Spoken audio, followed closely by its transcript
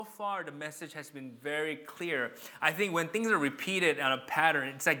far the message has been very clear. I think when things are repeated on a pattern,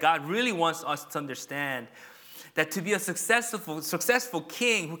 it's like God really wants us to understand that to be a successful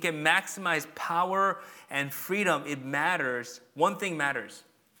king who can maximize power and freedom, it matters. One thing matters.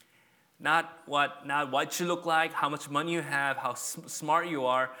 Not what you look like, how much money you have, how smart you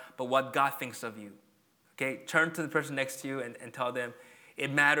are, but what God thinks of you. Okay? Turn to the person next to you and tell them,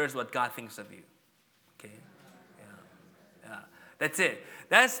 it matters what God thinks of you. Okay? Yeah. That's it.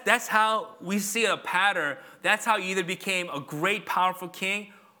 That's how we see a pattern. That's how you either became a great, powerful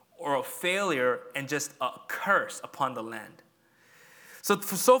king or a failure and just a curse upon the land. So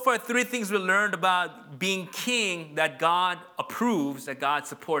far, 3 things we learned about being king that God approves, that God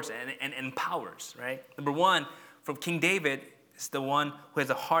supports and empowers, right? Number 1, from King David, is the one who has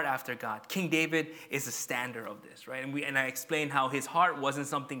a heart after God. King David is the standard of this, right? And I explained how his heart wasn't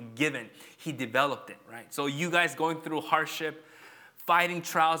something given. He developed it, right? So you guys going through hardship, fighting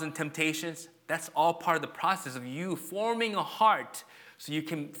trials and temptations, that's all part of the process of you forming a heart so you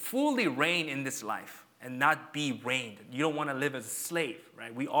can fully reign in this life and not be reigned. You don't want to live as a slave,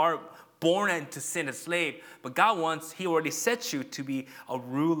 right? We are born into sin as slave, but He already set you to be a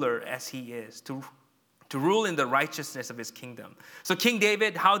ruler as He is, to rule in the righteousness of His kingdom. So King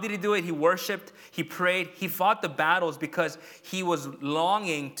David, how did he do it? He worshiped, he prayed, he fought the battles because he was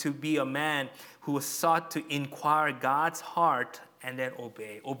longing to be a man who sought to inquire God's heart and then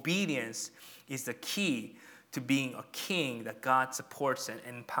obey. Obedience is the key to being a king that God supports and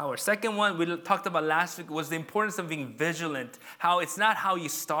empowers. Second one we talked about last week was the importance of being vigilant. How it's not how you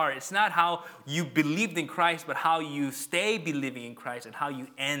start, it's not how you believed in Christ, but how you stay believing in Christ and how you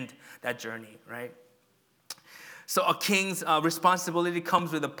end that journey, right? So a king's responsibility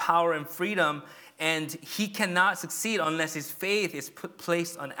comes with the power and freedom, and he cannot succeed unless his faith is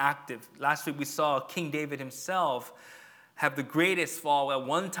placed on active. Last week we saw King David himself have the greatest fall at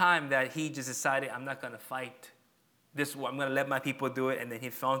one time that he just decided, I'm not going to fight this war. I'm going to let my people do it. And then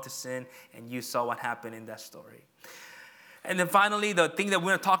he fell into sin, and you saw what happened in that story. And then finally, the thing that we're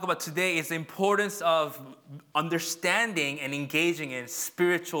going to talk about today is the importance of understanding and engaging in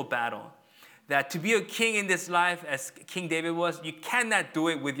spiritual battle. That to be a king in this life, as King David was, you cannot do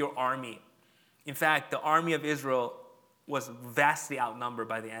it with your army. In fact, the army of Israel was vastly outnumbered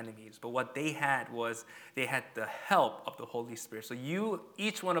by the enemies. But what they had was they had the help of the Holy Spirit. So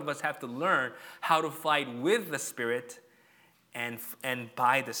each one of us have to learn how to fight with the Spirit and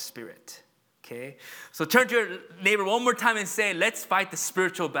by the Spirit. Okay? So turn to your neighbor one more time and say, let's fight the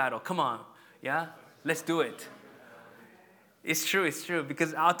spiritual battle. Come on. Yeah? Let's do it. It's true.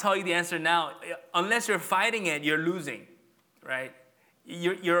 Because I'll tell you the answer now. Unless you're fighting it, you're losing. Right?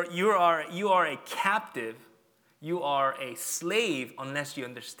 You are a captive. You are a slave unless you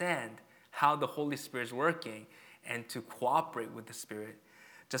understand how the Holy Spirit is working and to cooperate with the Spirit,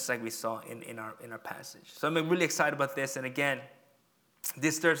 just like we saw in our passage. So I'm really excited about this. And again,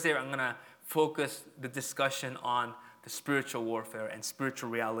 this Thursday, I'm going to focus the discussion on the spiritual warfare and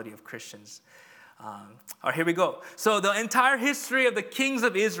spiritual reality of Christians. All right, here we go. So the entire history of the kings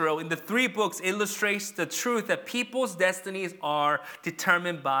of Israel in the 3 books illustrates the truth that people's destinies are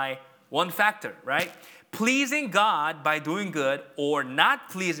determined by one factor, right? Pleasing God by doing good or not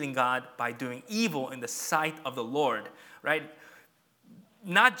pleasing God by doing evil in the sight of the Lord, right?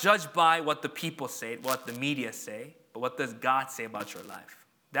 Not judged by what the people say, what the media say, but what does God say about your life.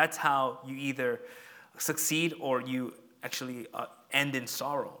 That's how you either succeed or you actually end in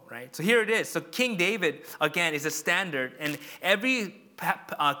sorrow, right? So here it is. So King David, again, is a standard. And every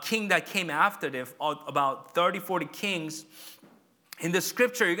king that came after them, about 30, 40 kings, in the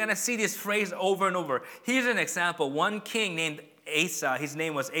scripture, you're going to see this phrase over and over. Here's an example. One king named Asa, his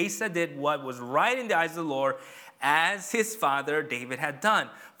name was Asa, did what was right in the eyes of the Lord as his father David had done.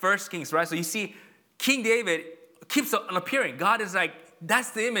 1 Kings, right? So you see, King David keeps on appearing. God is like,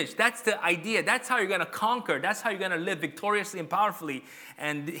 that's the image. That's the idea. That's how you're going to conquer. That's how you're going to live victoriously and powerfully.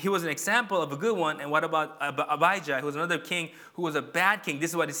 And he was an example of a good one. And what about Abijah, who was another king who was a bad king?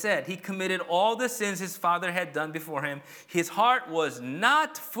 This is what he said. He committed all the sins his father had done before him. His heart was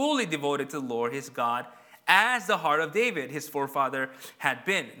not fully devoted to the Lord, his God, as the heart of David, his forefather, had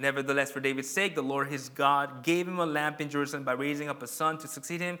been. Nevertheless, for David's sake, the Lord his God gave him a lamp in Jerusalem by raising up a son to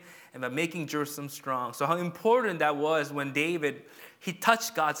succeed him and by making Jerusalem strong. So how important that was when David, he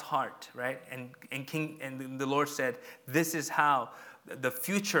touched God's heart, right? And the Lord said, this is how the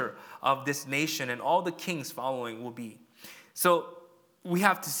future of this nation and all the kings following will be. So we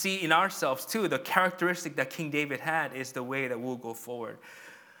have to see in ourselves too, the characteristic that King David had is the way that we'll go forward.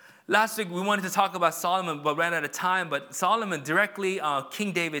 Last week, we wanted to talk about Solomon, but ran out of time. But Solomon, directly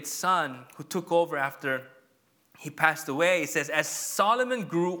King David's son, who took over after he passed away. It says, as Solomon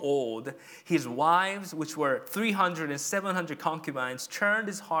grew old, his wives, which were 300 and 700 concubines, turned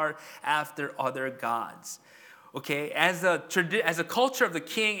his heart after other gods. Okay, as a culture of the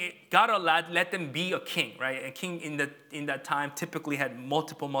king, God let them be a king, right? A king in that time typically had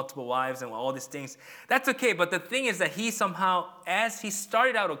multiple wives and all these things. That's okay, but the thing is that he somehow, as he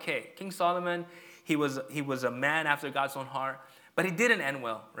started out okay, King Solomon, he was a man after God's own heart, but he didn't end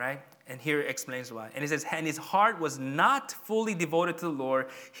well, right? And here it explains why. And it says, and his heart was not fully devoted to the Lord,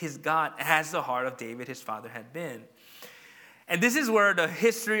 his God, as the heart of David, his father, had been. And this is where the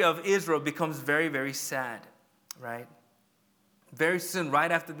history of Israel becomes very, very sad. Right? Very soon,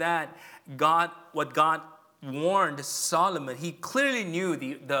 right after that, God warned Solomon, he clearly knew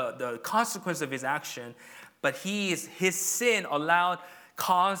the consequence of his action, but his sin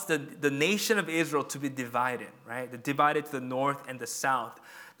caused the nation of Israel to be divided, right? Divided to the north and the south.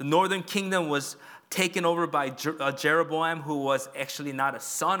 The northern kingdom was taken over by Jeroboam, who was actually not a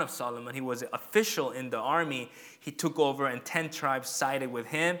son of Solomon. He was an official in the army. He took over, and 10 tribes sided with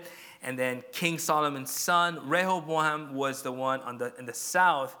him. And then King Solomon's son, Rehoboam, was the one in the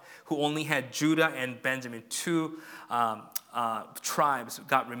south who only had Judah and Benjamin. 2 tribes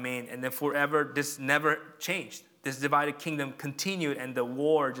remained. And then forever, this never changed. This divided kingdom continued, and the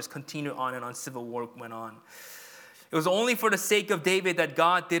war just continued on and on. Civil war went on. It was only for the sake of David that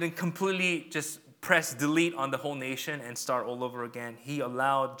God didn't completely just press delete on the whole nation and start all over again. He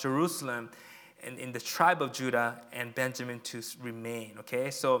allowed Jerusalem and in the tribe of Judah and Benjamin to remain. Okay,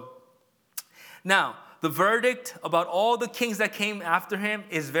 so now, the verdict about all the kings that came after him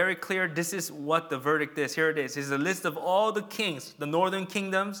is very clear. This is what the verdict is. Here it is. It's a list of all the kings, the northern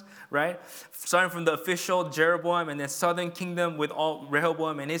kingdoms, right? Starting from the official Jeroboam, and then southern kingdom with all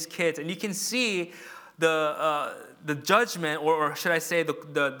Rehoboam and his kids. And you can see the judgment, or should I say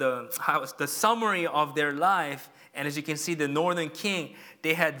the summary of their life. And as you can see, the northern king,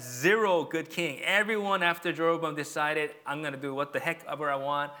 they had 0 good king. Everyone after Jeroboam decided, I'm going to do what the heck ever I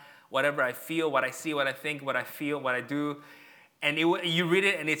want. Whatever I feel, what I see, what I think, what I feel, what I do. And you read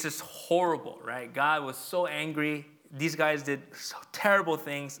it, and it's just horrible, right? God was so angry. These guys did terrible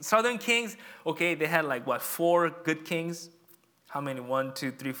things. Southern kings, okay, they had 4 good kings. How many? 1,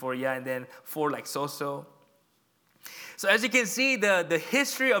 2, 3, 4, yeah, and then 4 so-so. So as you can see, the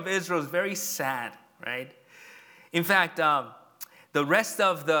history of Israel is very sad, right? In fact, the rest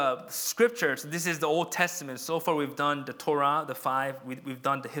of the scriptures, this is the Old Testament. So far, we've done the Torah, the 5. We've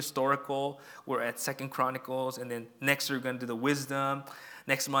done the historical. We're at 2 Chronicles. And then next, we're going to do the wisdom.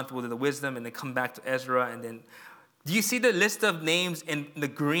 Next month, we'll do the wisdom and then come back to Ezra. And then, do you see the list of names in the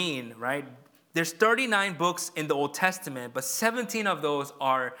green, right? There's 39 books in the Old Testament, but 17 of those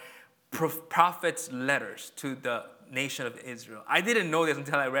are prophets' letters to the nation of Israel. I didn't know this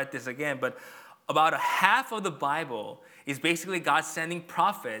until I read this again, but about a half of the Bible is basically God sending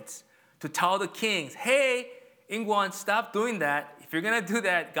prophets to tell the kings, hey, Ingwan, stop doing that. If you're going to do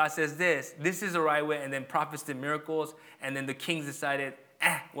that, God says this is the right way. And then prophets did miracles. And then the kings decided,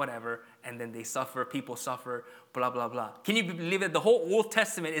 whatever. And then they suffer, people suffer, blah, blah, blah. Can you believe that the whole Old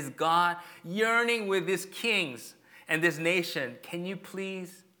Testament is God yearning with these kings and this nation? Can you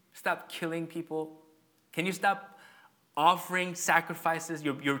please stop killing people? Can you stop offering sacrifices,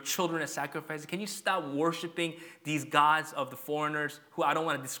 your children as sacrifices? Can you stop worshiping these gods of the foreigners who I don't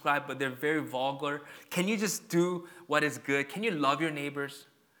want to describe, but they're very vulgar? Can you just do what is good? Can you love your neighbors?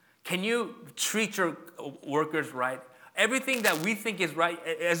 Can you treat your workers right? Everything that we think is right,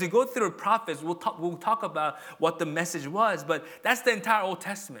 as we go through the prophets, we'll talk about what the message was, but that's the entire Old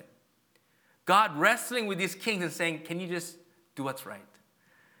Testament. God wrestling with these kings and saying, can you just do what's right?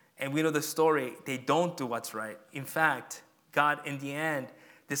 And we know the story. They don't do what's right. In fact, God, in the end,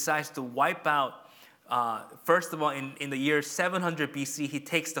 decides to wipe out, first of all, in the year 700 BC, he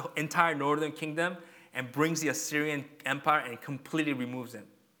takes the entire northern kingdom and brings the Assyrian Empire and completely removes them.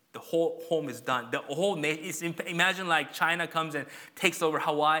 The whole home is done. The whole nation, imagine like China comes and takes over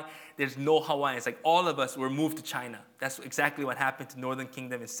Hawaii. There's no Hawaii. It's like all of us were moved to China. That's exactly what happened to northern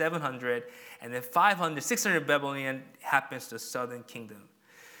kingdom in 700. And then 500, 600 Babylonian happens to southern kingdom.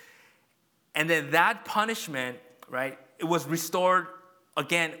 And then that punishment, right, it was restored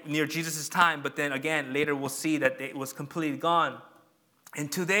again near Jesus' time, but then again, later we'll see that it was completely gone.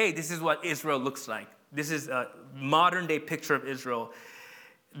 And today, this is what Israel looks like. This is a modern day picture of Israel.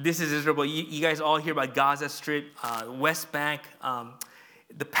 This is Israel, but you guys all hear about Gaza Strip, West Bank,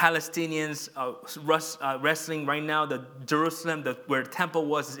 the Palestinians wrestling right now. The Jerusalem, where the temple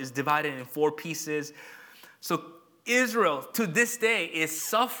was, is divided in 4 pieces. So Israel, to this day, is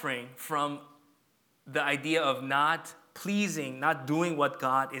suffering from the idea of not pleasing, not doing what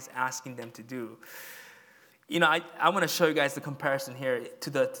God is asking them to do. I want to show you guys the comparison here to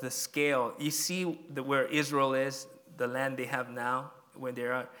the scale. You see where Israel is, the land they have now, where they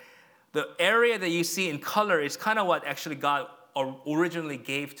are. The area that you see in color is kind of what actually God originally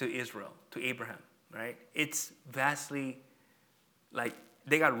gave to Israel, to Abraham, right? It's vastly, like,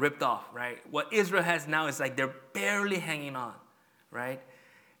 they got ripped off, right? What Israel has now is like they're barely hanging on, right?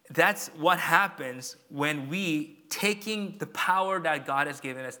 That's what happens when we taking the power that God has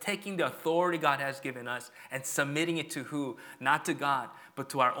given us, taking the authority God has given us, and submitting it to who? Not to God, but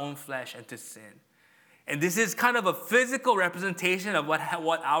to our own flesh and to sin. And this is kind of a physical representation of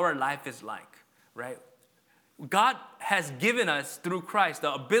what our life is like, right? God has given us, through Christ,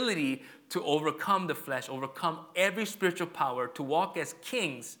 the ability to overcome the flesh, overcome every spiritual power, to walk as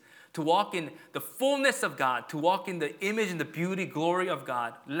kings, to walk in the fullness of God, to walk in the image and the beauty, glory of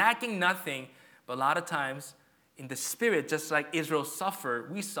God, lacking nothing, but a lot of times in the spirit, just like Israel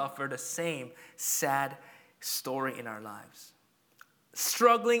suffered, we suffer the same sad story in our lives.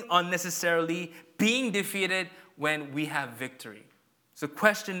 Struggling unnecessarily, being defeated when we have victory. So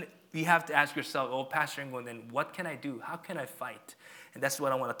question you have to ask yourself, oh, Pastor Ingo, then what can I do? How can I fight? And that's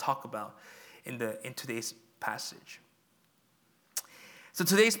what I want to talk about in today's passage. So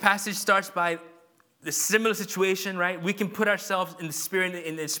today's passage starts by the similar situation, right? We can put ourselves in the spirit,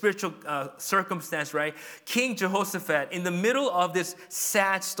 in the spiritual circumstance, right? King Jehoshaphat, in the middle of this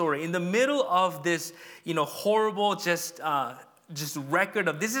sad story, in the middle of this, horrible, just record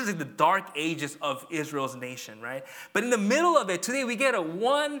of, this is like the dark ages of Israel's nation, right? But in the middle of it, today we get a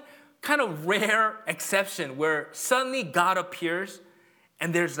one kind of rare exception where suddenly God appears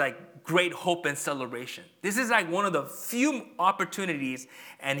and there's like great hope and celebration. This is like one of the few opportunities,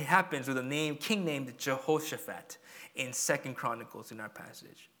 and it happens with a king named Jehoshaphat in 2 Chronicles in our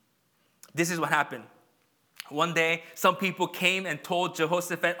passage. This is what happened. One day, some people came and told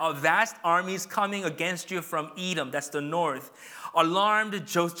Jehoshaphat, a vast army is coming against you from Edom, that's the north. Alarmed,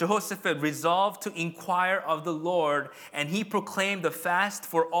 Jehoshaphat resolved to inquire of the Lord, and he proclaimed the fast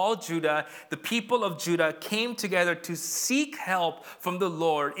for all Judah. The people of Judah came together to seek help from the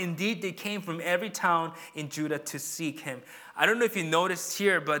Lord. Indeed, they came from every town in Judah to seek him. I don't know if you noticed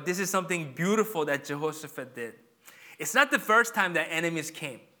here, but this is something beautiful that Jehoshaphat did. It's not the first time that enemies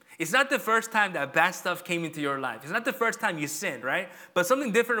came. It's not the first time that bad stuff came into your life. It's not the first time you sinned, right? But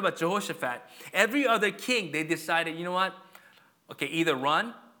something different about Jehoshaphat. Every other king, they decided, you know what? Okay, either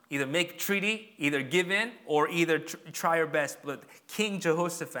run, either make treaty, either give in, or either try your best. But King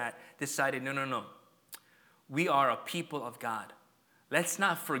Jehoshaphat decided, no. We are a people of God. Let's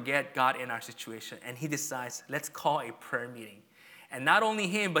not forget God in our situation. And he decides, let's call a prayer meeting. And not only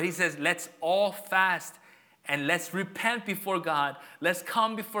him, but he says, let's all fast and let's repent before God. Let's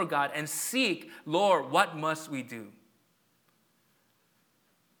come before God and seek, Lord, what must we do?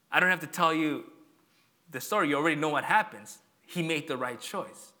 I don't have to tell you the story. You already know what happens. He made the right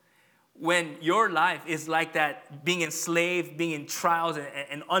choice. When your life is like that, being enslaved, being in trials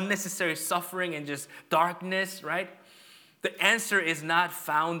and unnecessary suffering and just darkness, right? The answer is not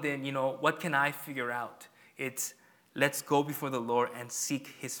found in, what can I figure out? It's let's go before the Lord and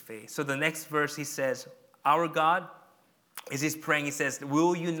seek his face. So the next verse he says, our God, as he's praying, he says,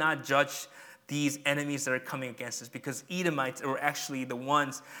 will you not judge these enemies that are coming against us? Because Edomites were actually the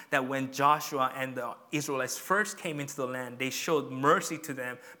ones that when Joshua and the Israelites first came into the land, they showed mercy to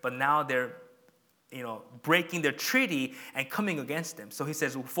them, but now they're breaking their treaty and coming against them. So he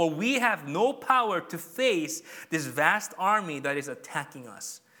says, for we have no power to face this vast army that is attacking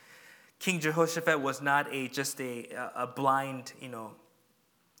us. King Jehoshaphat was not just a blind,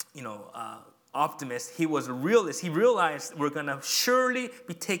 optimist. He was a realist. He realized we're going to surely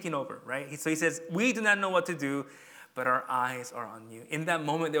be taken over, right? So he says, we do not know what to do, but our eyes are on you. In that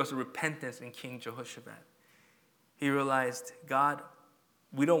moment, there was a repentance in King Jehoshaphat. He realized, God,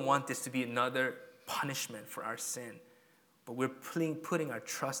 we don't want this to be another punishment for our sin, but we're putting our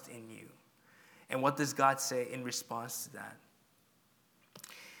trust in you. And what does God say in response to that?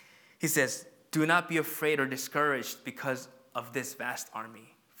 He says, do not be afraid or discouraged because of this vast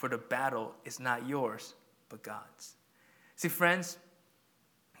army. For the battle is not yours, but God's. See, friends,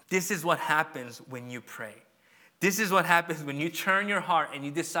 this is what happens when you pray. This is what happens when you turn your heart and you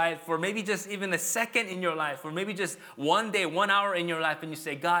decide for maybe just even a second in your life, or maybe just one day, 1 hour in your life, and you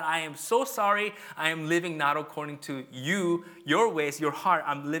say, God, I am so sorry. I am living not according to you, your ways, your heart.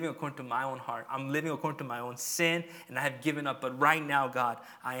 I'm living according to my own heart. I'm living according to my own sin, and I have given up. But right now, God,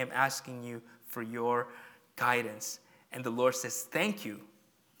 I am asking you for your guidance. And the Lord says, thank you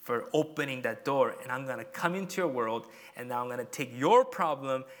for opening that door, and I'm going to come into your world, and now I'm going to take your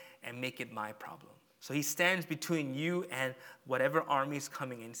problem and make it my problem. So he stands between you and whatever army is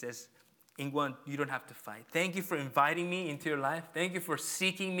coming in. He says, Ingwan, you don't have to fight. Thank you for inviting me into your life. Thank you for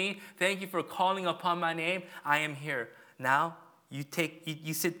seeking me. Thank you for calling upon my name. I am here. Now,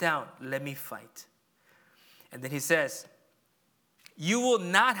 you sit down. Let me fight. And then he says, you will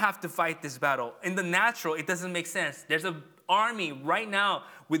not have to fight this battle. In the natural, it doesn't make sense. There's an army right now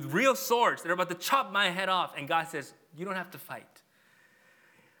with real swords. They're about to chop my head off. And God says, you don't have to fight.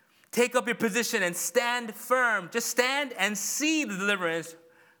 Take up your position and stand firm. Just stand and see the deliverance.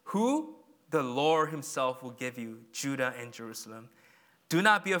 Who? The Lord himself will give you, Judah and Jerusalem. Do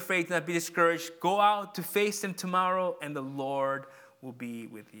not be afraid, do not be discouraged. Go out to face him tomorrow, and the Lord will be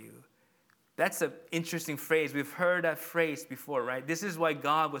with you. That's an interesting phrase. We've heard that phrase before, right? This is why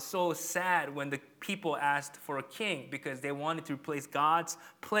God was so sad when the people asked for a king, because they wanted to replace God's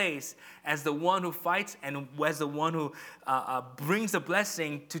place as the one who fights and as the one who brings a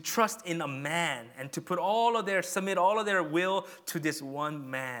blessing, to trust in a man and to submit all of their will to this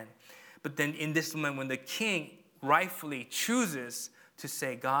one man. But then in this moment, when the king rightfully chooses to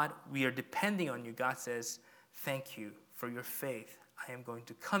say, God, we are depending on you, God says, thank you for your faith. I am going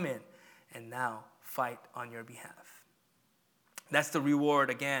to come in and now fight on your behalf. That's the reward,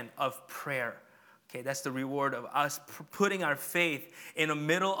 again, of prayer. Okay, that's the reward of us putting our faith in the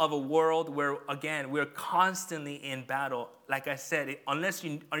middle of a world where, again, we're constantly in battle. Like I said, unless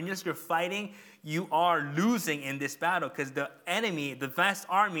you're fighting, you are losing in this battle, because the enemy, the vast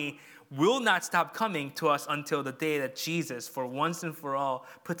army, will not stop coming to us until the day that Jesus, for once and for all,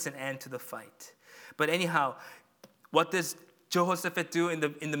 puts an end to the fight. But anyhow, what does Jehoshaphat do in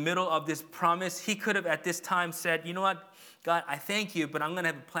the middle of this promise? He could have at this time said, you know what, God, I thank you, but I'm going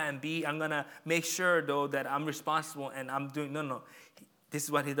to have a plan B. I'm going to make sure, though, that I'm responsible and I'm doing, no. This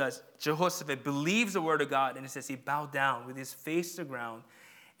is what he does. Jehoshaphat believes the word of God, and it says he bowed down with his face to the ground,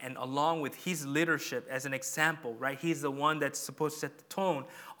 and along with his leadership as an example, right? He's the one that's supposed to set the tone.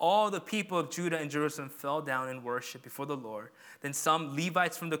 All the people of Judah and Jerusalem fell down in worship before the Lord. Then some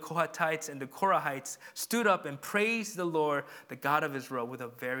Levites from the Kohathites and the Korahites stood up and praised the Lord, the God of Israel, with a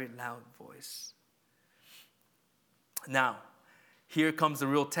very loud voice. Now, here comes the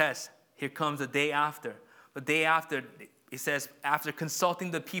real test. Here comes the day after. The day after, it says, after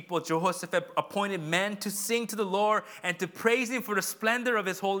consulting the people, Jehoshaphat appointed men to sing to the Lord and to praise him for the splendor of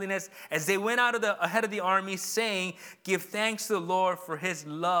his holiness, as they went out ahead of the army, saying, give thanks to the Lord, for his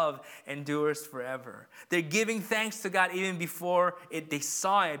love endures forever. They're giving thanks to God even before they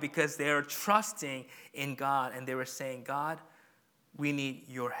saw it, because they are trusting in God. And they were saying, God, we need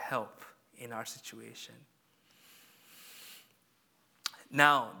your help in our situation.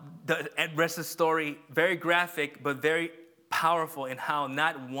 Now, the rest of the story, very graphic, but very powerful in how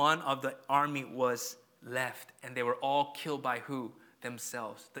not one of the army was left. And they were all killed by who?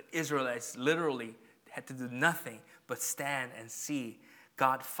 Themselves. The Israelites literally had to do nothing but stand and see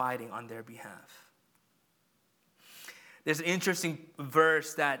God fighting on their behalf. There's an interesting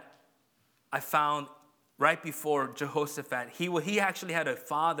verse that I found right before Jehoshaphat. He actually had a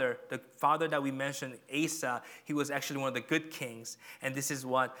father, the father that we mentioned, Asa. He was actually one of the good kings. And this is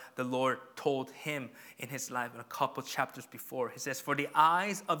what the Lord told him in his life in a couple chapters before. He says, for the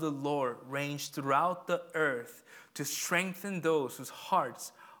eyes of the Lord range throughout the earth to strengthen those whose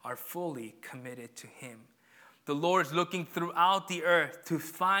hearts are fully committed to him. The Lord is looking throughout the earth to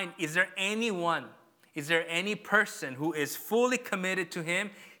find, is there any person who is fully committed to him?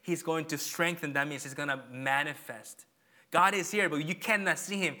 He's going to strengthen. That means he's going to manifest. God is here, but you cannot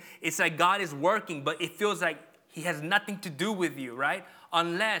see him. It's like God is working, but it feels like he has nothing to do with you, right?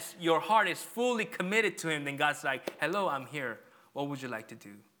 Unless your heart is fully committed to him, then God's like, hello, I'm here. What would you like to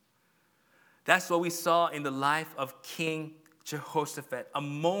do? That's what we saw in the life of King Jehoshaphat. A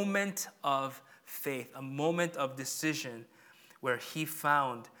moment of faith, a moment of decision where he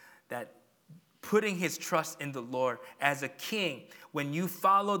found that putting his trust in the Lord as a king, when you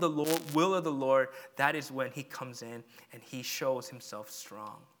follow the will of the Lord, that is when he comes in and he shows himself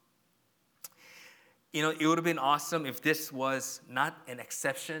strong. You know, it would have been awesome if this was not an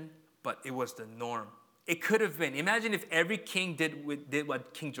exception, but it was the norm. It could have been. Imagine if every king did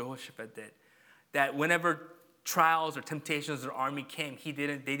what King Jehoshaphat did. That whenever trials or temptations or army came,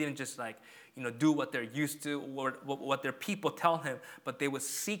 they didn't just do what they're used to or what their people tell him, but they would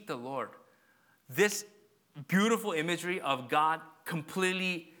seek the Lord. This beautiful imagery of God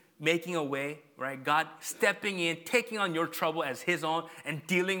completely making a way, right? God stepping in, taking on your trouble as his own and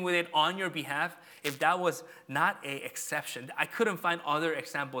dealing with it on your behalf. If that was not an exception, I couldn't find other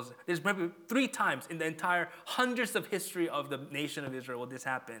examples. There's maybe 3 times in the entire hundreds of history of the nation of Israel will this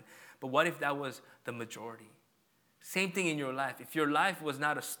happen. But what if that was the majority? Same thing in your life. If your life was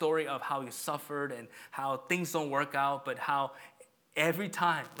not a story of how you suffered and how things don't work out, but how Every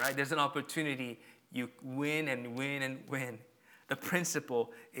time, right, there's an opportunity, you win and win and win. The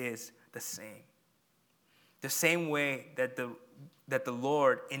principle is the same. The same way that the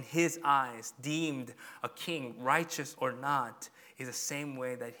Lord, in his eyes, deemed a king righteous or not, is the same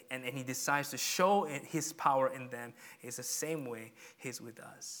way that, and he decides to show his power in them, is the same way he's with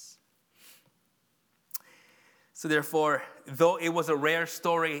us. So therefore, though it was a rare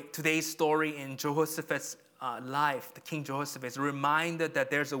story, today's story in Jehoshaphat's life, the King Jehoshaphat, is a reminder that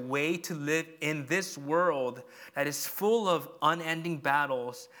there's a way to live in this world that is full of unending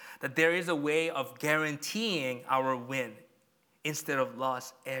battles, that there is a way of guaranteeing our win instead of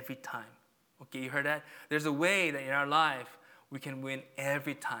loss every time. Okay, you heard that? There's a way that in our life we can win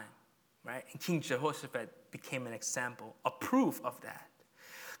every time, right? And King Jehoshaphat became an example, a proof of that.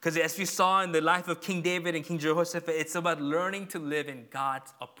 Because as we saw in the life of King David and King Jehoshaphat, it's about learning to live in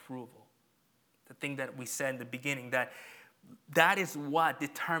God's approval. The thing that we said in the beginning, that is what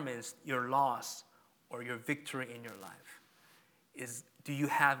determines your loss or your victory in your life. Is, do you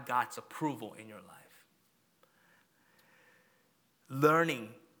have God's approval in your life? Learning,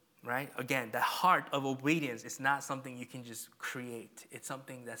 right? Again, the heart of obedience is not something you can just create. It's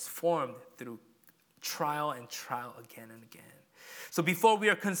something that's formed through trial and trial again and again. So before we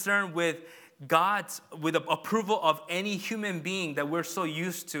are concerned with the approval of any human being that we're so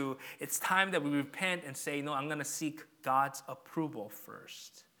used to, it's time that we repent and say, no, I'm going to seek God's approval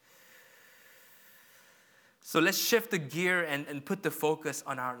first. So let's shift the gear and put the focus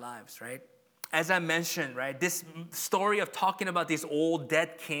on our lives, right? As I mentioned, right, this story of talking about these old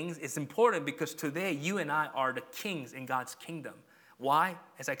dead kings is important because today you and I are the kings in God's kingdom. Why?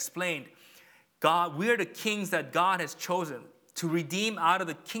 As I explained, we are the kings that God has chosen to redeem out of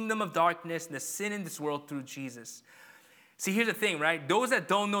the kingdom of darkness and the sin in this world through Jesus. See, here's the thing, right? Those that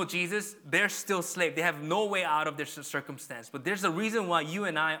don't know Jesus, they're still slaves. They have no way out of their circumstance. But there's a reason why you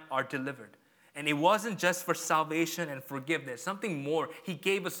and I are delivered. And it wasn't just for salvation and forgiveness. Something more. He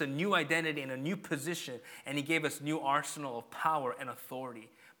gave us a new identity and a new position. And he gave us a new arsenal of power and authority.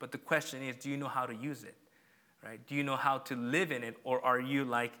 But the question is, do you know how to use it? Right? Do you know how to live in it? Or are you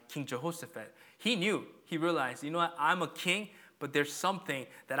like King Jehoshaphat? He knew. He realized, you know what? I'm a king. But there's something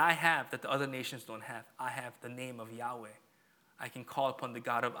that I have that the other nations don't have. I have the name of Yahweh. I can call upon the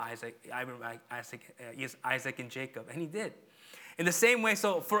God of Isaac and Jacob. And he did. In the same way,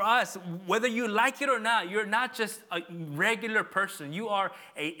 so for us, whether you like it or not, you're not just a regular person. You are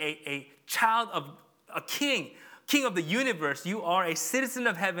a child of a king of the universe. You are a citizen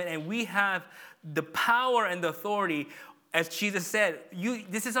of heaven, and we have the power and the authority. As Jesus said,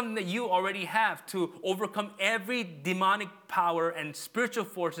 this is something that you already have to overcome every demonic power and spiritual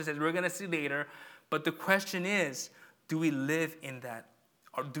forces, as we're going to see later. But the question is, do we live in that?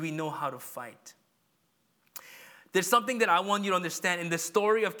 Or do we know how to fight? There's something that I want you to understand. In the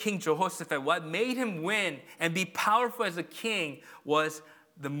story of King Jehoshaphat, what made him win and be powerful as a king was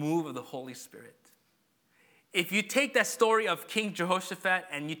the move of the Holy Spirit. If you take that story of King Jehoshaphat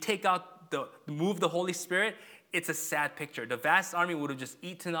and you take out the move of the Holy Spirit, it's a sad picture. The vast army would have just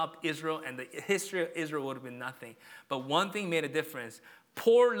eaten up Israel, and the history of Israel would have been nothing. But one thing made a difference.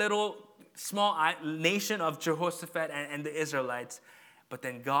 Poor little small nation of Jehoshaphat and the Israelites. But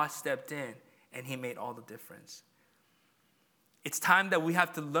then God stepped in, and he made all the difference. It's time that we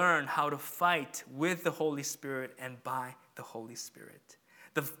have to learn how to fight with the Holy Spirit and by the Holy Spirit.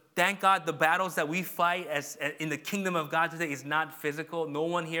 Thank God the battles that we fight as in the kingdom of God today is not physical. No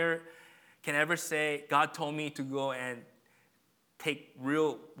one here can ever say, God told me to go and take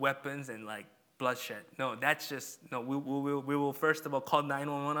real weapons and like bloodshed. No, that's just, no, we will first of all call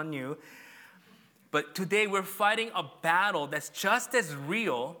 911 on you. But today we're fighting a battle that's just as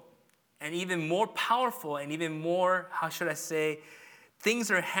real and even more powerful and even more, how should I say, things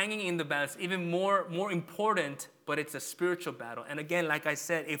are hanging in the balance, even more important, but it's a spiritual battle. And again, like I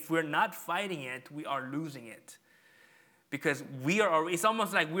said, if we're not fighting it, we are losing it. Because it's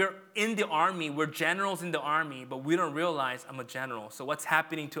almost like we're in the army, we're generals in the army, but we don't realize I'm a general. So what's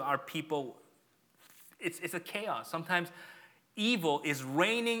happening to our people, it's a chaos. Sometimes evil is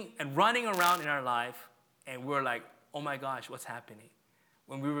reigning and running around in our life, and we're like, oh my gosh, what's happening?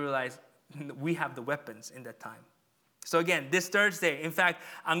 When we realize we have the weapons in that time. So again, this Thursday, in fact,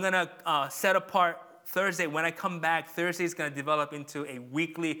 I'm going to set apart Thursday. When I come back, Thursday is going to develop into a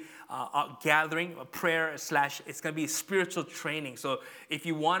weekly gathering, a prayer / it's going to be spiritual training. So if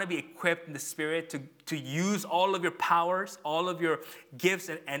you want to be equipped in the Spirit to use all of your powers, all of your gifts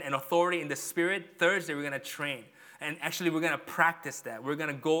and authority in the Spirit, Thursday we're going to train. And actually we're going to practice that. We're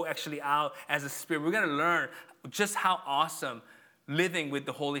going to go actually out as a Spirit. We're going to learn just how awesome living with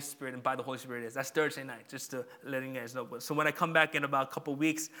the Holy Spirit and by the Holy Spirit is. That's Thursday night, just to letting you guys know. So when I come back in about a couple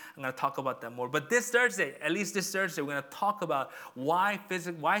weeks, I'm going to talk about that more. But this Thursday, at least this Thursday, we're going to talk about why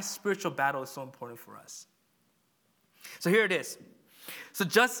spiritual battle is so important for us. So here it is. So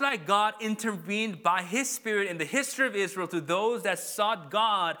just like God intervened by his Spirit in the history of Israel to those that sought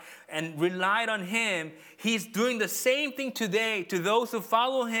God and relied on him, he's doing the same thing today to those who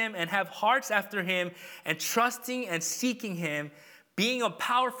follow him and have hearts after him and trusting and seeking him. Being a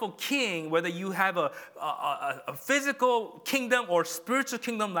powerful king, whether you have a physical kingdom or spiritual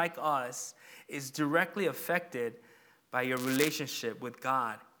kingdom like us, is directly affected by your relationship with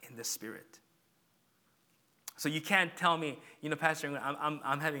God in the Spirit. So you can't tell me, Pastor,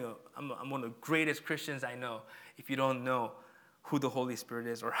 I'm one of the greatest Christians I know if you don't know who the Holy Spirit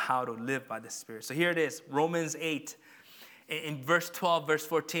is or how to live by the Spirit. So here it is, Romans 8. In verse 12, verse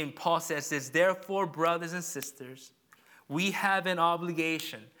 14, Paul says this, therefore, brothers and sisters, we have an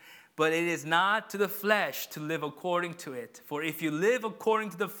obligation, but it is not to the flesh to live according to it. For if you live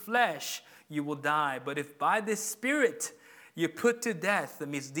according to the flesh, you will die. But if by the Spirit you put to death the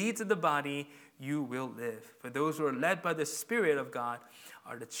misdeeds of the body, you will live. For those who are led by the Spirit of God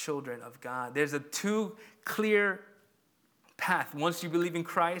are the children of God. There's a two clear path. Once you believe in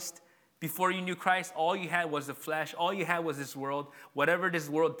Christ, before you knew Christ, all you had was the flesh. All you had was this world. Whatever this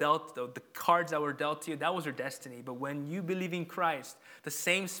world dealt, the cards that were dealt to you, that was your destiny. But when you believe in Christ, the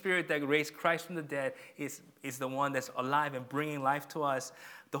same Spirit that raised Christ from the dead is the one that's alive and bringing life to us.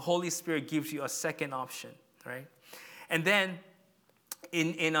 The Holy Spirit gives you a second option, right? And then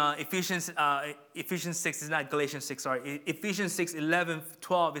in Ephesians 6, it's not Galatians 6, sorry. Ephesians 6, 11,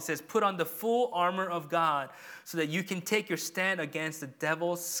 12, it says, put on the full armor of God so that you can take your stand against the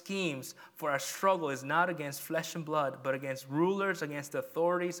devil's schemes. For our struggle is not against flesh and blood, but against rulers, against the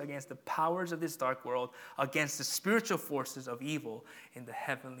authorities, against the powers of this dark world, against the spiritual forces of evil in the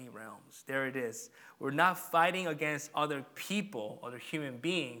heavenly realms. There it is. We're not fighting against other people, other human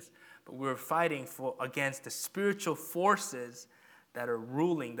beings, but we're fighting against the spiritual forces that are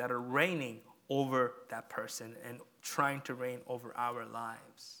ruling, that are reigning over that person and trying to reign over our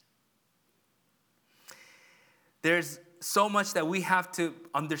lives. There's so much that we have to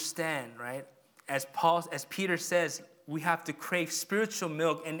understand, right? As Peter says, we have to crave spiritual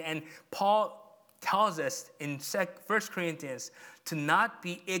milk. And Paul tells us in 1 Corinthians to not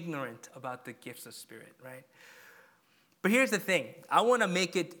be ignorant about the gifts of Spirit, right? But here's the thing. I want to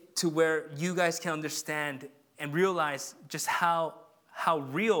make it to where you guys can understand and realize just how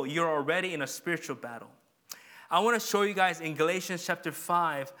real you're already in a spiritual battle. I want to show you guys in Galatians chapter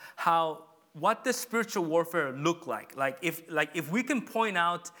 5 what the spiritual warfare look like. Like if we can point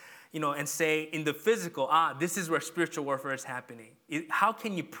out, and say in the physical, this is where spiritual warfare is happening. How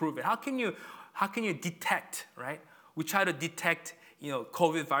can you prove it? How can you detect, right? We try to detect,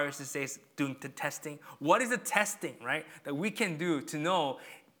 COVID viruses doing the testing. What is the testing, right, that we can do to know,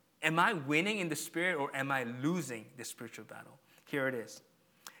 am I winning in the spirit or am I losing the spiritual battle? Here it is.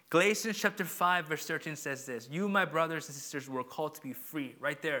 Galatians chapter 5, verse 13 says this, you, my brothers and sisters, were called to be free.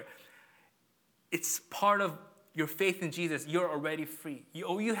 Right there. It's part of your faith in Jesus. You're already free.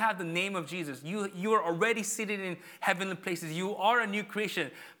 You have the name of Jesus. You are already seated in heavenly places. You are a new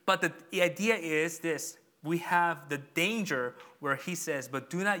creation. But the idea is this. We have the danger where he says, but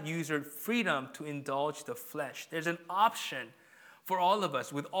do not use your freedom to indulge the flesh. There's an option for all of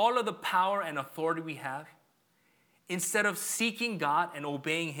us with all of the power and authority we have. Instead of seeking God and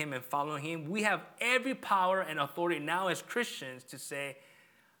obeying him and following him, we have every power and authority now as Christians to say,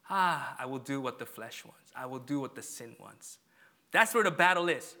 I will do what the flesh wants. I will do what the sin wants. That's where the battle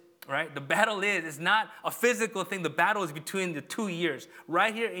is, right? The battle is not a physical thing. The battle is between the 2 ears,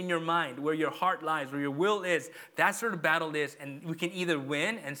 right here in your mind, where your heart lies, where your will is. That's where the battle is. And we can either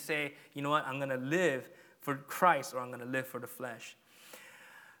win and say, you know what, I'm going to live for Christ or I'm going to live for the flesh.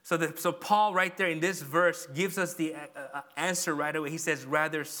 So Paul right there in this verse gives us the answer right away. He says,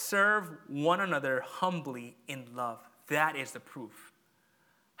 rather serve one another humbly in love. That is the proof.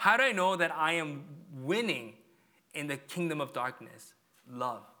 How do I know that I am winning in the kingdom of darkness?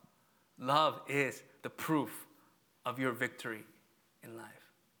 Love. Love is the proof of your victory in life.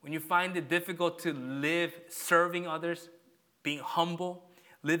 When you find it difficult to live serving others, being humble,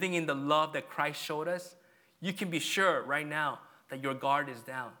 living in the love that Christ showed us, you can be sure right now that your guard is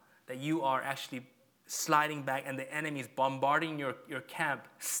down, that you are actually sliding back and the enemy is bombarding your camp,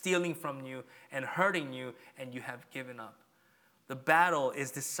 stealing from you and hurting you, and you have given up. The battle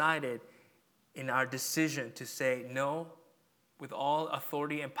is decided in our decision to say, no, with all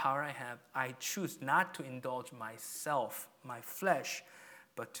authority and power I have, I choose not to indulge myself, my flesh,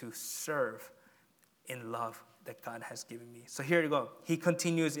 but to serve in love that God has given me. So here you go. He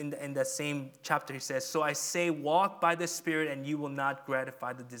continues in that same chapter. He says, so I say, walk by the Spirit, and you will not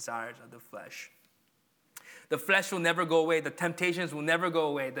gratify the desires of the flesh. The flesh will never go away. The temptations will never go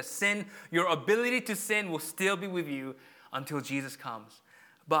away. The sin, your ability to sin will still be with you until Jesus comes.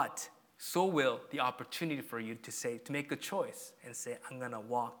 But so will the opportunity for you to make a choice and say, I'm going to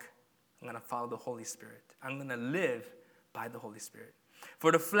walk. I'm going to follow the Holy Spirit. I'm going to live by the Holy Spirit.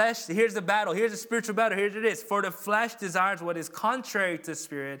 For the flesh, here's the battle. Here's the spiritual battle. Here it is. For the flesh desires what is contrary to the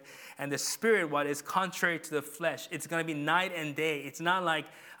Spirit, and the Spirit what is contrary to the flesh. It's going to be night and day. It's not like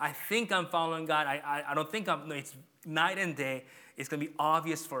I think I'm following God. I don't think I'm. No, it's night and day. It's going to be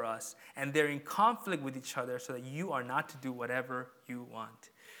obvious for us. And they're in conflict with each other so that you are not to do whatever you want.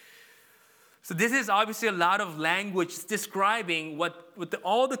 So this is obviously a lot of language describing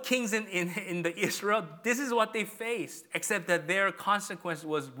all the kings in the Israel, this is what they faced, except that their consequence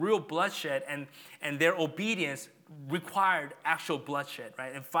was real bloodshed, and their obedience required actual bloodshed,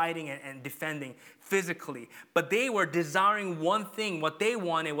 right? And fighting and defending physically. But they were desiring one thing, what they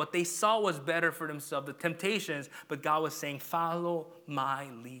wanted, what they saw was better for themselves, the temptations, but God was saying, follow my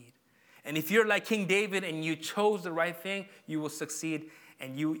lead. And if you're like King David and you chose the right thing, you will succeed.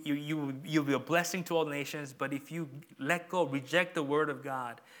 And you'll be a blessing to all nations. But if you let go, reject the word of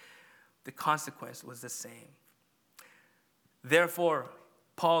God, the consequence was the same. Therefore,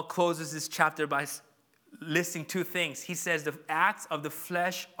 Paul closes this chapter by listing two things. He says the acts of the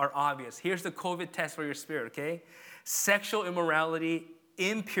flesh are obvious. Here's the COVID test for your spirit, okay? Sexual immorality,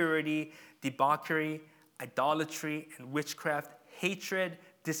 impurity, debauchery, idolatry, and witchcraft, hatred,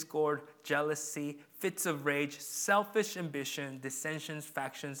 discord, jealousy, fits of rage, selfish ambition, dissensions,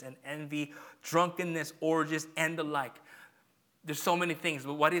 factions, and envy, drunkenness, orgies, and the like. There's so many things,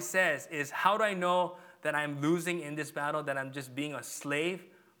 but what it says is, how do I know that I'm losing in this battle, that I'm just being a slave?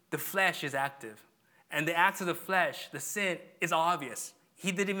 The flesh is active. And the acts of the flesh, the sin, is obvious.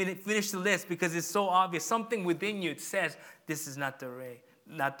 He didn't even finish the list because it's so obvious. Something within you says, this is not the way.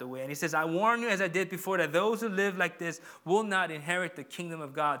 And he says, I warn you as I did before that those who live like this will not inherit the kingdom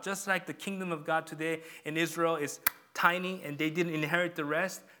of God. Just like the kingdom of God today in Israel is tiny and they didn't inherit the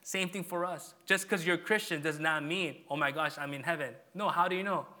rest, same thing for us. Just because you're a Christian does not mean, oh my gosh, I'm in heaven. No, how do you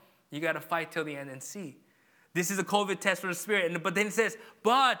know? You got to fight till the end and see. This is a COVID test for the Spirit. But then it says,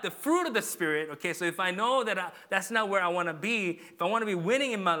 but the fruit of the Spirit, okay, so if I know that that's not where I want to be, if I want to be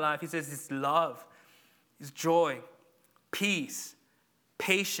winning in my life, he says it's love, it's joy, peace,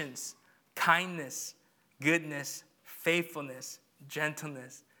 patience, kindness, goodness, faithfulness,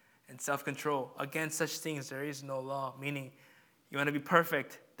 gentleness, and self-control. Against such things there is no law. Meaning, you want to be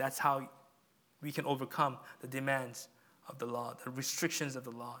perfect, that's how we can overcome the demands of the law, the restrictions of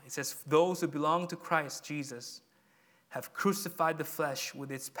the law. It says, those who belong to Christ Jesus have crucified the flesh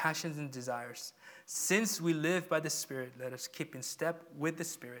with its passions and desires. Since we live by the Spirit, let us keep in step with the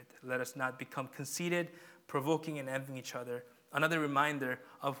Spirit. Let us not become conceited, provoking and envying each other. Another reminder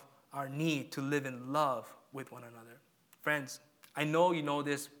of our need to live in love with one another. Friends, I know you know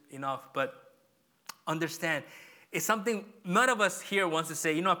this enough, but understand, it's something none of us here wants to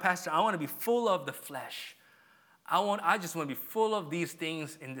say, Pastor, I want to be full of the flesh. I just want to be full of these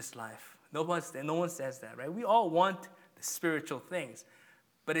things in this life. No one says that, right? We all want the spiritual things,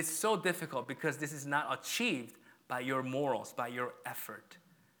 but it's so difficult because this is not achieved by your morals, by your effort.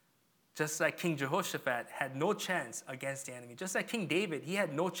 Just like King Jehoshaphat had no chance against the enemy. Just like King David, he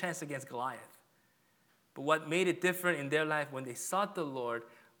had no chance against Goliath. But what made it different in their life when they sought the Lord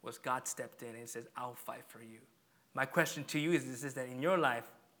was God stepped in and says, I'll fight for you. My question to you is that in your life,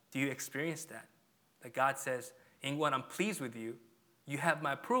 do you experience that? That God says, Ingwan, I'm pleased with you. You have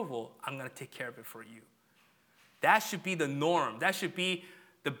my approval. I'm going to take care of it for you. That should be the norm. That should be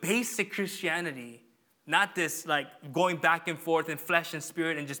the basic Christianity. Not this like going back and forth in flesh and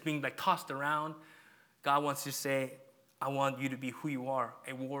spirit and just being like tossed around. God wants to say, I want you to be who you are,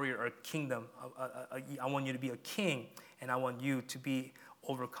 a warrior, a kingdom. I want you to be a king, and I want you to be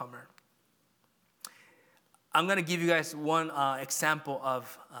overcomer. I'm going to give you guys one example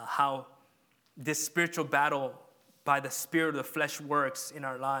of how this spiritual battle by the spirit of the flesh works in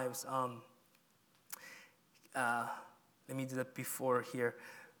our lives. Let me do that before here.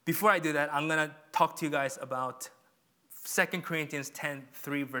 Before I do that, I'm going to talk to you guys about 2 Corinthians 10,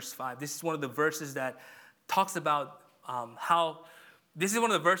 3, verse 5. This is one of the verses that talks about this is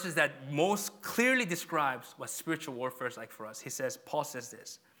one of the verses that most clearly describes what spiritual warfare is like for us. Paul says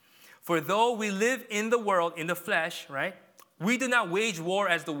this, for though we live in the world, in the flesh, right, we do not wage war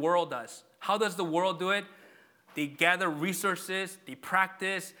as the world does. How does the world do it? They gather resources, they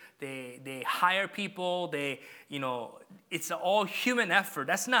practice, they hire people, it's all human effort.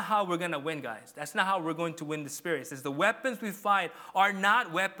 That's not how we're going to win, guys. That's not how we're going to win the spirit. It says the weapons we fight are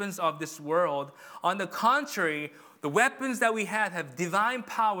not weapons of this world. On the contrary, the weapons that we have divine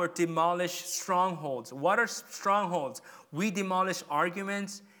power to demolish strongholds. What are strongholds? We demolish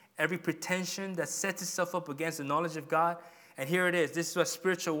arguments, every pretension that sets itself up against the knowledge of God. And here it is. This is what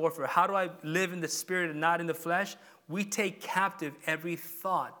spiritual warfare. How do I live in the spirit and not in the flesh? We take captive every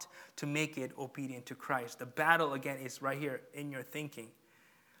thought to make it obedient to Christ. The battle, again, is right here in your thinking.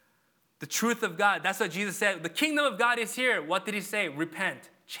 The truth of God, that's what Jesus said. The kingdom of God is here. What did he say? Repent.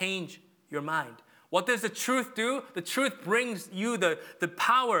 Change your mind. What does the truth do? The truth brings you the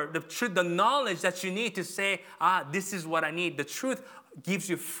power, the knowledge that you need to say, this is what I need. The truth gives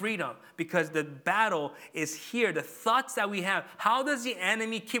you freedom because the battle is here. The thoughts that we have. How does the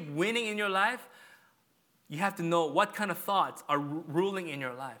enemy keep winning in your life? You have to know what kind of thoughts are ruling in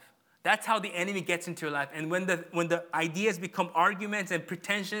your life. That's how the enemy gets into your life. And when the ideas become arguments and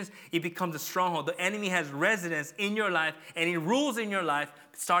pretensions, it becomes a stronghold. The enemy has residence in your life and he rules in your life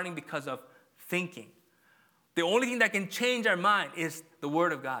starting because of thinking. The only thing that can change our mind is the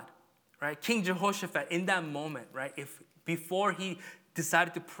word of God, right? King Jehoshaphat in that moment, right? Before he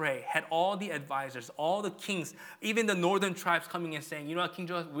decided to pray, had all the advisors, all the kings, even the northern tribes coming and saying, you know what, King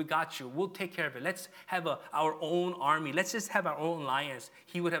Jehoshaphat, we got you. We'll take care of it. Let's have our own army. Let's just have our own alliance.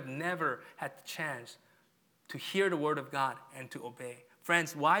 He would have never had the chance to hear the word of God and to obey.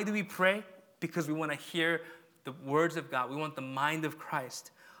 Friends, why do we pray? Because we want to hear the words of God. We want the mind of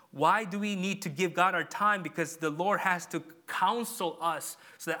Christ. Why do we need to give God our time? Because the Lord has to counsel us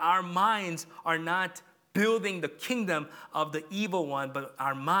so that our minds are not building the kingdom of the evil one, but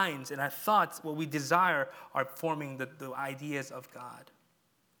our minds and our thoughts, what we desire, are forming the ideas of God.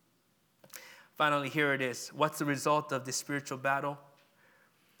 Finally, here it is. What's the result of this spiritual battle?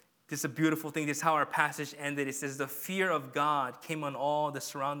 This is a beautiful thing. This is how our passage ended. It says, the fear of God came on all the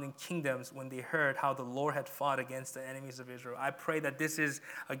surrounding kingdoms when they heard how the Lord had fought against the enemies of Israel. I pray that this is,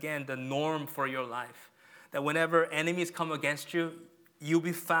 again, the norm for your life. That whenever enemies come against you, you'll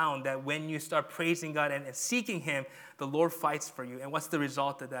be found that when you start praising God and seeking him, the Lord fights for you. And what's the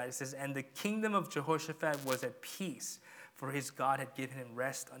result of that? It says, and the kingdom of Jehoshaphat was at peace, for his God had given him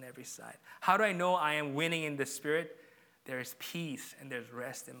rest on every side. How do I know I am winning in the spirit? There is peace and there's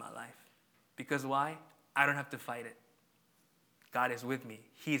rest in my life. Because why? I don't have to fight it. God is with me.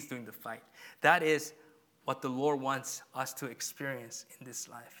 He's doing the fight. That is what the Lord wants us to experience in this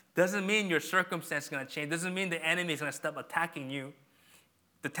life. Doesn't mean your circumstance is going to change. Doesn't mean the enemy is going to stop attacking you.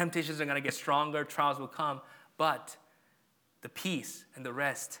 The temptations are going to get stronger, trials will come, but the peace and the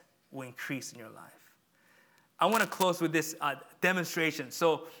rest will increase in your life. I want to close with this demonstration.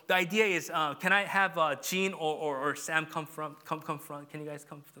 So the idea is, can I have Gene or Sam come front? Can you guys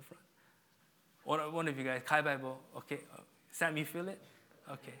come to the front? One of you guys, Kai Bible. Okay, Sam, you feel it?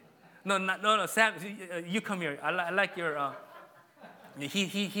 Okay. No, Sam, you come here. I like your.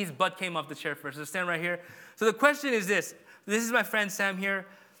 His butt came off the chair first. So stand right here. So the question is this. This is my friend Sam here.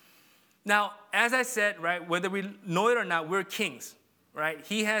 Now, as I said, right, whether we know it or not, we're kings, right?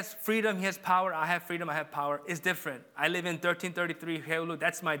 He has freedom, he has power. I have freedom, I have power. It's different. I live in 1333 Heulu.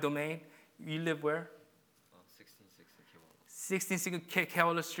 That's my domain. You live where? 1660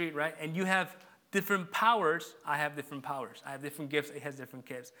 Keola Street, right? And you have different powers. I have different powers. I have different gifts. It has different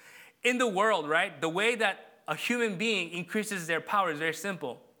gifts. In the world, right, the way that a human being increases their power is very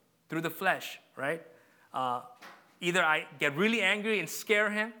simple. Through the flesh, right? Either I get really angry and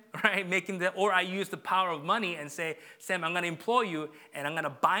scare him, right? Or I use the power of money and say, Sam, I'm going to employ you and I'm going to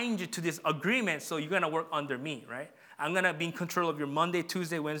bind you to this agreement so you're going to work under me, right? I'm going to be in control of your Monday,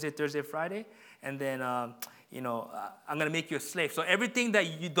 Tuesday, Wednesday, Thursday, Friday. And then, I'm going to make you a slave. So everything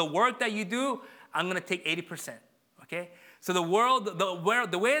the work that you do, I'm going to take 80%, okay? So the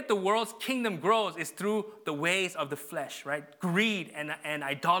way that the world's kingdom grows is through the ways of the flesh, right? Greed and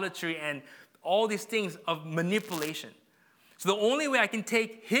idolatry and all these things of manipulation. So the only way I can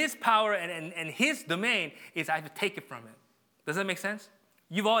take his power and his domain is I have to take it from him. Does that make sense?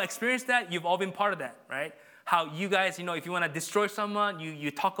 You've all experienced that. You've all been part of that, right? How you guys, if you want to destroy someone, you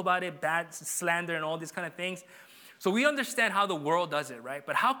talk about it, bad slander and all these kind of things. So we understand how the world does it, right?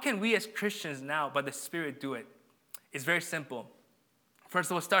 But how can we as Christians now, by the Spirit, do it? It's very simple. First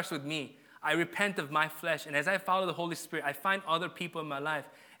of all, it starts with me. I repent of my flesh, and as I follow the Holy Spirit, I find other people in my life,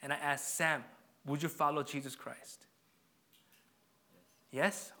 and I ask, Sam, would you follow Jesus Christ?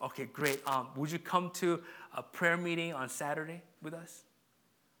 Yes? Okay, great. Would you come to a prayer meeting on Saturday with us?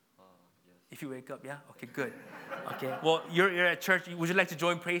 Yes. If you wake up, yeah? Okay, good. Okay, well, you're at church. Would you like to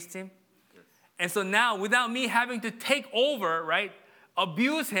join praise team? Yes. And so now, without me having to take over, right,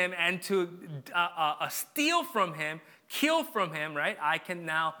 abuse him and to steal from him, kill from him, right, I can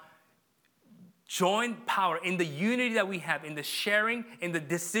now join power in the unity that we have, in the sharing, in the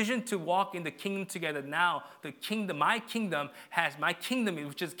decision to walk in the kingdom together. Now, the kingdom, my kingdom,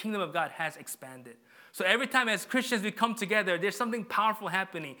 which is the kingdom of God, has expanded. So every time as Christians we come together, there's something powerful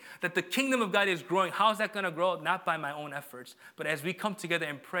happening, that the kingdom of God is growing. How is that going to grow? Not by my own efforts, but as we come together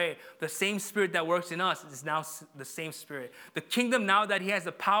and pray, the same spirit that works in us is now the same spirit. The kingdom now that he has,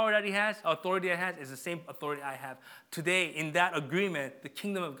 the power that he has, authority that he has, is the same authority I have. Today, in that agreement, the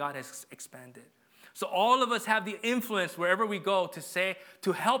kingdom of God has expanded. So all of us have the influence wherever we go to say,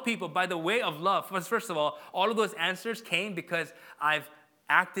 to help people by the way of love. First of all of those answers came because I've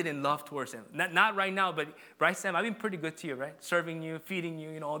acted in love towards him. Not right now, but right, Sam, I've been pretty good to you, right? Serving you, feeding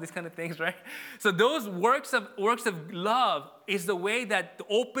you, all these kind of things, right? So those works of love is the way that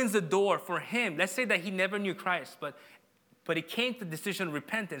opens the door for him. Let's say that he never knew Christ, but he came to the decision of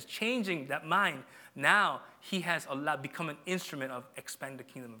repentance, changing that mind. Now he has become an instrument of expanding the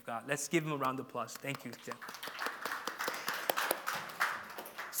kingdom of God. Let's give him a round of applause. Thank you, Tim.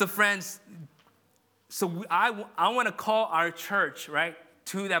 So friends, I want to call our church, right,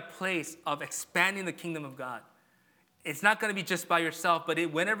 to that place of expanding the kingdom of God. It's not going to be just by yourself, but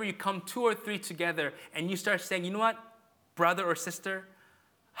whenever you come 2 or 3 together and you start saying, you know what, brother or sister,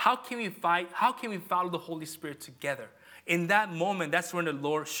 how can we fight? How can we follow the Holy Spirit together? In that moment, that's when the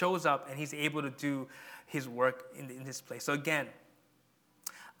Lord shows up and he's able to do his work in this place. So again,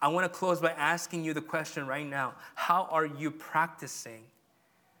 I want to close by asking you the question right now. How are you practicing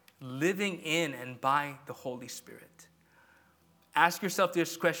living in and by the Holy Spirit? Ask yourself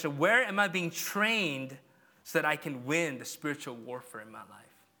this question: where am I being trained so that I can win the spiritual warfare in my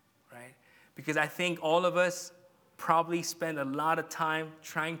life, right? Because I think all of us probably spend a lot of time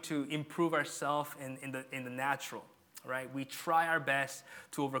trying to improve ourselves in the natural, right? We try our best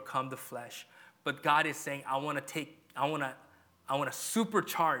to overcome the flesh, but God is saying, I want to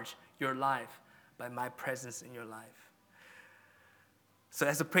supercharge your life by my presence in your life. So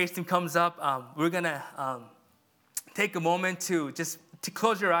as the praise team comes up, we're going to take a moment to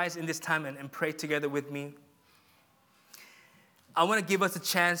close your eyes in this time and pray together with me. I want to give us a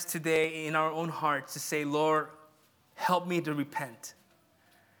chance today in our own hearts to say, Lord, help me to repent.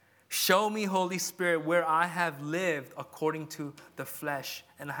 Show me, Holy Spirit, where I have lived according to the flesh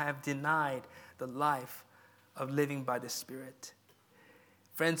and I have denied the life of living by the Spirit.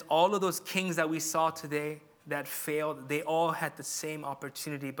 Friends, all of those kings that we saw today that failed, they all had the same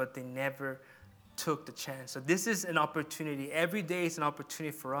opportunity, but they never took the chance. So this is an opportunity. Every day is an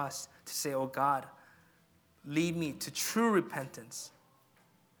opportunity for us to say, oh God, lead me to true repentance.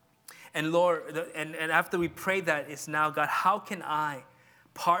 And Lord, and after we pray that, it's now, God, how can I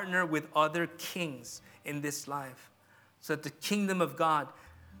partner with other kings in this life so that the kingdom of God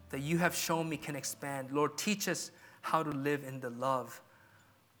that you have shown me can expand? Lord, teach us how to live in the love,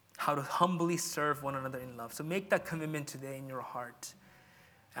 how to humbly serve one another in love. So make that commitment today in your heart.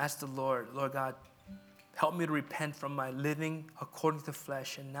 Ask the Lord God, help me to repent from my living according to the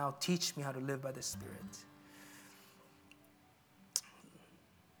flesh, and now teach me how to live by the Spirit.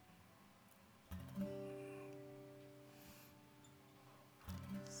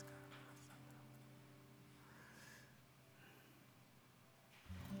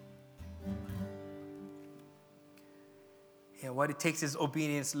 Yeah, what it takes is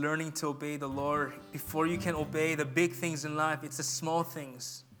obedience, learning to obey the Lord. Before you can obey the big things in life, it's the small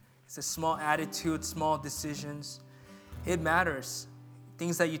things. It's the small attitude, small decisions. It matters.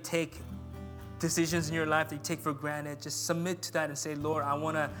 Things that you take, decisions in your life that you take for granted, just submit to that and say, Lord, I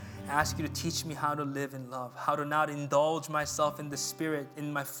want to ask you to teach me how to live in love, how to not indulge myself in the Spirit,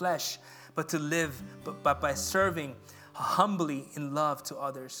 in my flesh, but to live by serving humbly in love to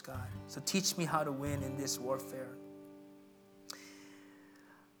others, God. So teach me how to win in this warfare.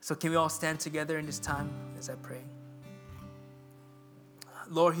 So can we all stand together in this time as I pray?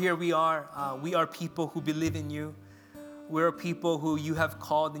 Lord, here we are. We are people who believe in you. We're people who you have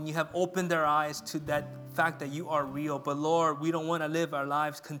called and you have opened our eyes to that fact that you are real. But Lord, we don't want to live our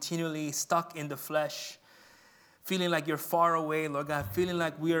lives continually stuck in the flesh, feeling like you're far away, Lord God, feeling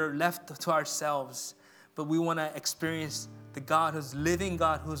like we are left to ourselves. But we want to experience the God who's living,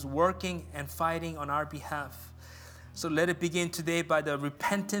 God who's working and fighting on our behalf. So let it begin today by the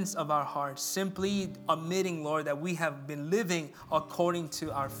repentance of our hearts, simply admitting, Lord, that we have been living according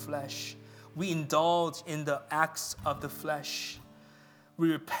to our flesh. We indulge in the acts of the flesh.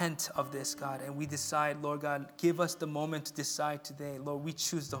 We repent of this, God, and we decide, Lord God, give us the moment to decide today. Lord, we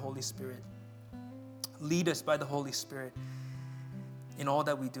choose the Holy Spirit. Lead us by the Holy Spirit in all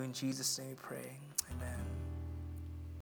that we do. In Jesus' name we pray.